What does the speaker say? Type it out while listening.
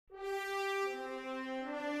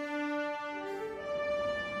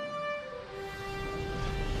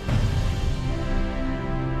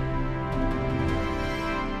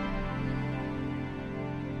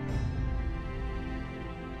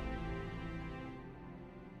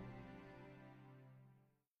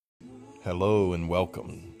Hello and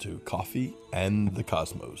welcome to Coffee and the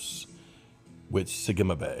Cosmos with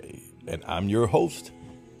Sigma Bay. And I'm your host,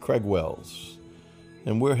 Craig Wells.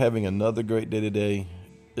 And we're having another great day today.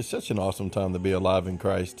 It's such an awesome time to be alive in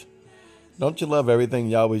Christ. Don't you love everything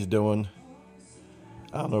Yahweh's doing?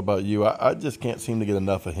 I don't know about you. I just can't seem to get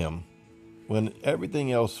enough of him. When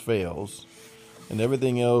everything else fails and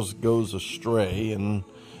everything else goes astray and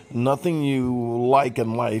nothing you like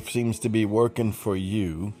in life seems to be working for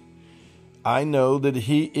you, I know that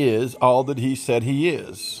he is all that he said he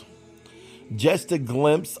is. Just a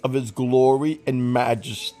glimpse of his glory and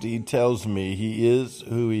majesty tells me he is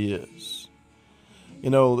who he is. You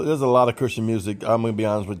know, there's a lot of Christian music, I'm going to be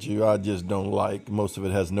honest with you, I just don't like. Most of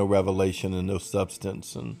it has no revelation and no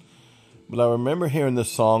substance. But I remember hearing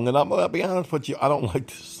this song, and I'm going to be honest with you, I don't like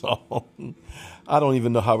this song. I don't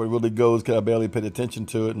even know how it really goes because I barely paid attention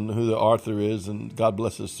to it and who the author is, and God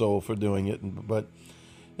bless his soul for doing it. But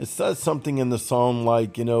it says something in the song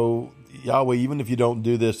like, Yahweh, even if you don't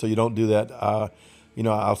do this or you don't do that,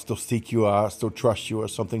 I'll still seek you, I'll still trust you, or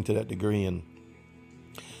something to that degree. And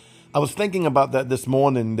I was thinking about that this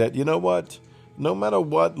morning, that, you know what, no matter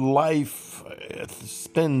what life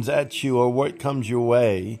spins at you or what comes your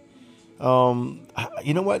way,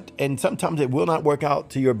 you know what, and sometimes it will not work out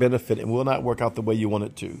to your benefit. It will not work out the way you want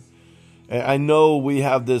it to. I know we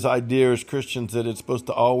have this idea as Christians that it's supposed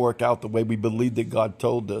to all work out the way we believe that God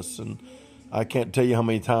told us. And I can't tell you how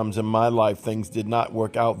many times in my life things did not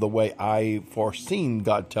work out the way I foreseen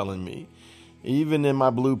God telling me. Even in my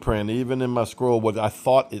blueprint, even in my scroll, what I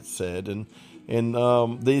thought it said. And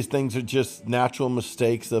these things are just natural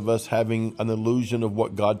mistakes of us having an illusion of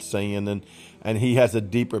what God's saying. And he has a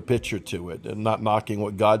deeper picture to it, and not knocking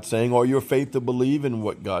what God's saying or your faith to believe in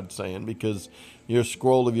what God's saying, because your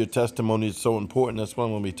scroll of your testimony is so important. That's what I'm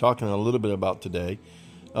going to be talking a little bit about today.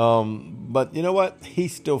 But you know what?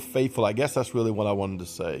 He's still faithful. I guess that's really what I wanted to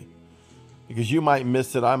say. Because you might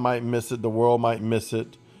miss it. I might miss it. The world might miss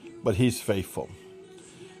it. But he's faithful.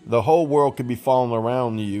 The whole world could be falling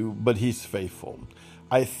around you, but he's faithful.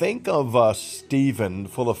 I think of Stephen,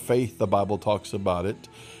 full of faith. The Bible talks about it.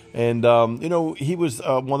 And, he was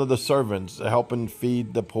one of the servants helping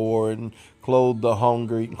feed the poor and clothe the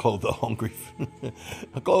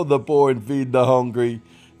poor and feed the hungry.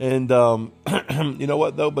 And you know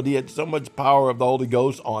what, though? But he had so much power of the Holy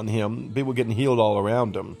Ghost on him. People getting healed all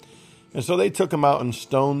around him. And so they took him out and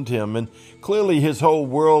stoned him. And clearly his whole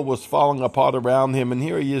world was falling apart around him. And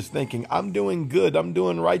here he is thinking, I'm doing good. I'm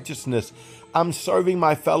doing righteousness. I'm serving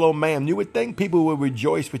my fellow man. You would think people would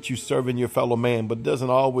rejoice with you serving your fellow man, but it doesn't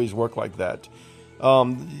always work like that.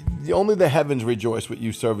 Only the heavens rejoice with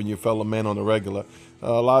you serving your fellow man on a regular.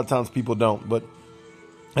 A lot of times people don't. But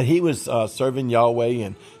he was serving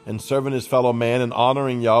Yahweh and serving his fellow man and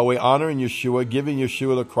honoring Yahweh, honoring Yeshua, giving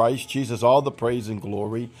Yeshua the Christ, Jesus, all the praise and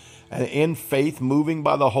glory. And in faith, moving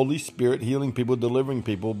by the Holy Spirit, healing people, delivering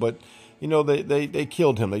people. But, they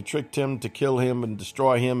killed him. They tricked him to kill him and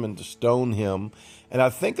destroy him and to stone him. And I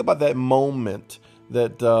think about that moment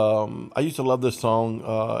that I used to love this song,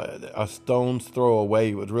 A Stone's Throw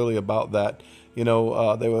Away. It was really about that. They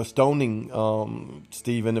were stoning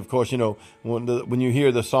Stephen. Of course, when you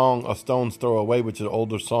hear the song A Stone's Throw Away, which is an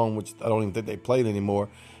older song, which I don't even think they played anymore,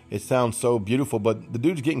 it sounds so beautiful. But the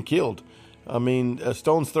dude's getting killed. I mean, A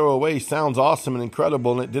Stone's Throw Away sounds awesome and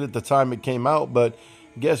incredible, and it did at the time it came out. But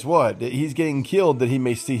guess what? He's getting killed that he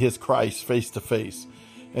may see his Christ face to face.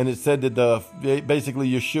 And it said that basically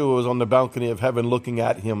Yeshua was on the balcony of heaven looking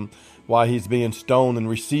at him while he's being stoned and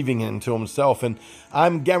receiving him to himself. And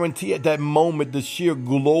I'm guaranteed at that moment the sheer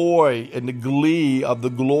glory and the glee of the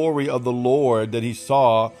glory of the Lord that he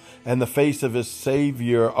saw and the face of his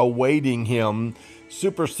Savior awaiting him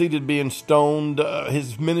superseded being stoned,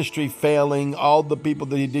 his ministry failing, all the people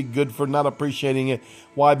that he did good for not appreciating it.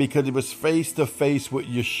 Why? Because he was face to face with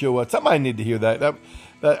Yeshua. Somebody need to hear that.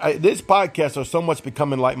 This podcast are so much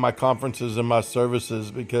becoming like my conferences and my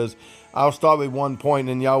services, because I'll start with one point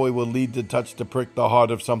and Yahweh will lead to touch to prick the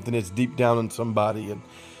heart of something that's deep down in somebody. And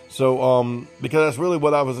so, because that's really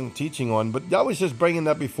what I wasn't teaching on, but Yahweh's just bringing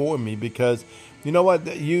that before me, because you know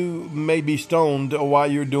what? You may be stoned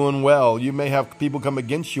while you're doing well. You may have people come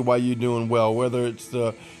against you while you're doing well, whether it's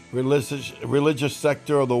the religious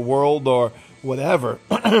sector of the world or whatever.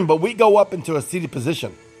 But we go up into a seated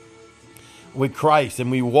position with Christ, and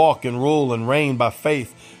we walk and rule and reign by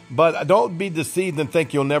faith. But don't be deceived and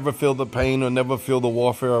think you'll never feel the pain or never feel the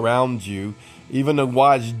warfare around you. Even a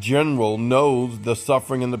wise general knows the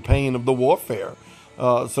suffering and the pain of the warfare.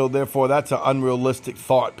 So therefore, that's an unrealistic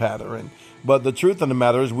thought pattern. But the truth of the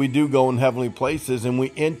matter is we do go in heavenly places and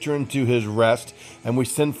we enter into his rest and we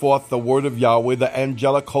send forth the word of Yahweh, the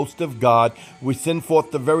angelic host of God. We send forth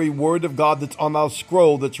the very word of God that's on our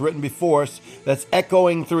scroll that's written before us, that's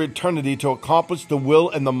echoing through eternity to accomplish the will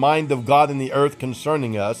and the mind of God in the earth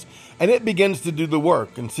concerning us. And it begins to do the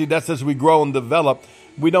work. And see, that's as we grow and develop.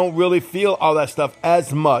 We don't really feel all that stuff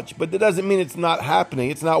as much, but that doesn't mean it's not happening.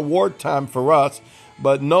 It's not wartime for us.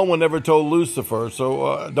 But no one ever told Lucifer,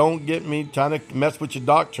 so don't get me trying to mess with your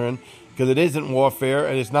doctrine, because it isn't warfare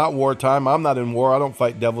and it's not wartime. I'm not in war. I don't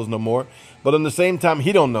fight devils no more. But at the same time,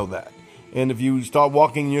 he don't know that. And if you start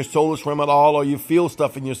walking in your soulless realm at all, or you feel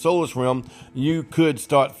stuff in your soulless realm, you could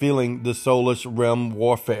start feeling the soulless realm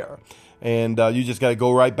warfare. And you just got to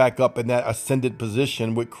go right back up in that ascended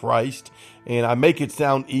position with Christ. And I make it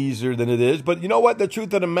sound easier than it is. But you know what? The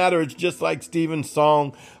truth of the matter is, just like Stephen's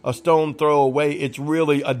song, A Stone Throw Away, it's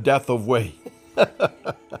really a death away.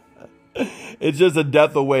 It's just a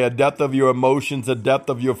death away, a death of your emotions, a death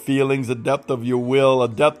of your feelings, a death of your will, a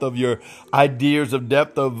death of your ideas, a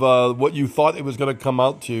depth of what you thought it was going to come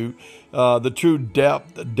out to. The true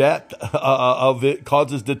depth of it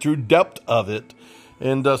causes the true depth of it.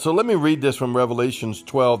 And so let me read this from Revelations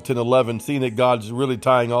 12, 10, 11, seeing that God's really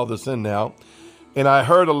tying all this in now. And I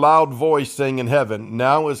heard a loud voice saying in heaven,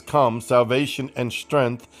 now is come salvation and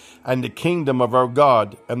strength and the kingdom of our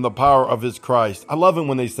God and the power of his Christ. I love it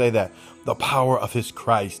when they say that, the power of his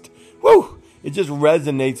Christ. Woo! It just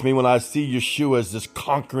resonates me when I see Yeshua as this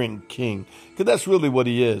conquering king, because that's really what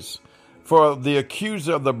he is. For the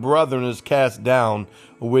accuser of the brethren is cast down,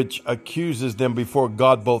 which accuses them before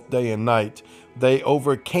God both day and night. They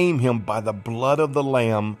overcame him by the blood of the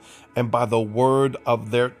Lamb and by the word of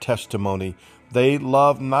their testimony. They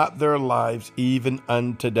loved not their lives even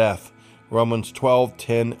unto death. Romans 12,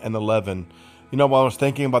 10, and 11. You know, while I was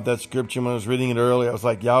thinking about that scripture, when I was reading it earlier, I was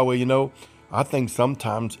like, Yahweh, you know, I think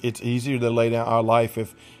sometimes it's easier to lay down our life.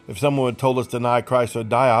 If someone had told us to deny Christ or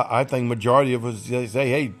die, I think majority of us say,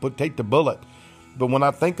 hey, take the bullet. But when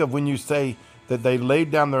I think of when you say that they laid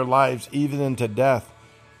down their lives even unto death,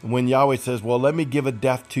 when Yahweh says, well, let me give a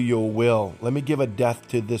death to your will. Let me give a death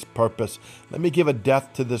to this purpose. Let me give a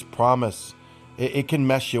death to this promise. It can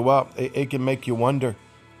mess you up. It can make you wonder.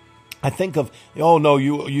 I think of, oh no,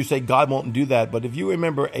 you say God won't do that. But if you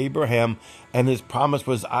remember Abraham and his promise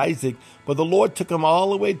was Isaac, but the Lord took him all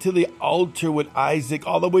the way to the altar with Isaac,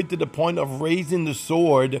 all the way to the point of raising the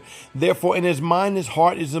sword. Therefore, in his mind, his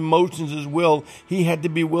heart, his emotions, his will, he had to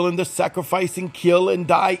be willing to sacrifice and kill and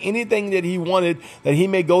die anything that he wanted, that he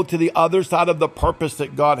may go to the other side of the purpose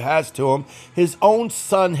that God has to him. His own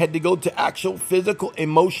son had to go to actual physical,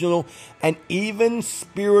 emotional, and even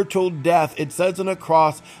spiritual death. It says on the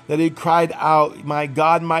cross that he cried out, my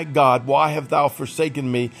God, why have thou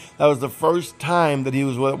forsaken me? That was the first time that he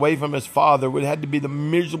was away from his father. It had to be the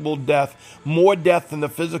miserable death, more death than the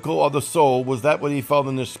physical or the soul. Was that what he felt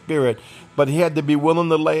in the spirit? But he had to be willing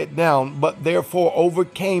to lay it down, but therefore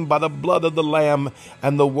overcame by the blood of the Lamb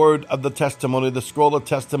and the word of the testimony, the scroll of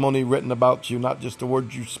testimony written about you, not just the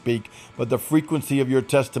words you speak, but the frequency of your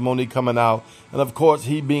testimony coming out. And of course,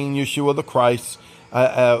 he being Yeshua the Christ,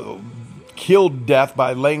 killed death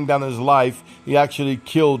by laying down his life. He actually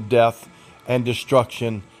killed death and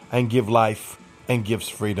destruction and give life and gives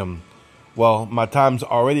freedom. Well, my time's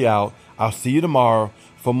already out. I'll see you tomorrow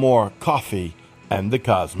for more Coffee and the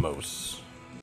Cosmos.